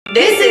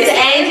This is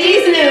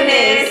Angie's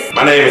Newness.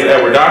 My name is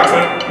Edward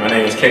Doxen. My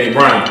name is Kenny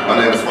Brown. My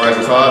name is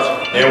Hodge.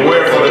 And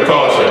we're for the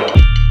culture.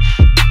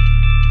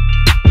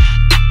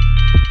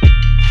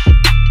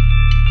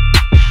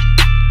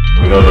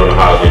 We know during the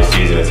holiday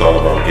season it's all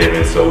about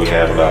giving, so we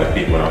have a lot of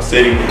people in our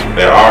city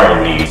that are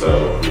in need.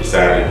 So we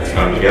decided to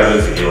come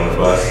together to get on the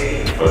bus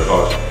for the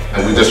culture.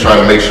 And we just try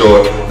to make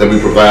sure that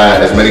we provide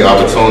as many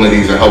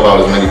opportunities and help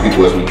out as many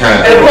people as we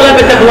can. And pull up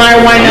at the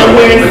blind window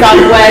wearing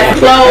Southwest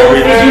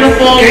clothes,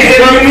 uniforms,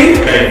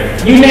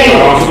 you name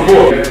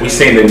it. We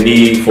seen the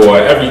need for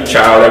every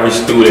child, every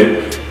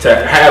student to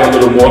have a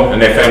little more,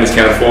 and their families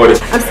can't afford it.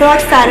 I'm so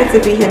excited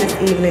to be here this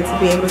evening to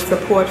be able to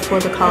support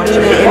for the culture.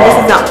 And this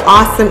is an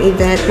awesome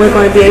event. We're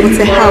going to be able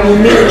to help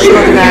many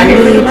children that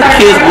need.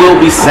 Kids will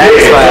be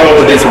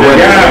satisfied with this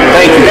weather.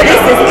 Thank you.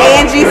 This is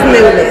Angie's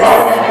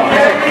Newness.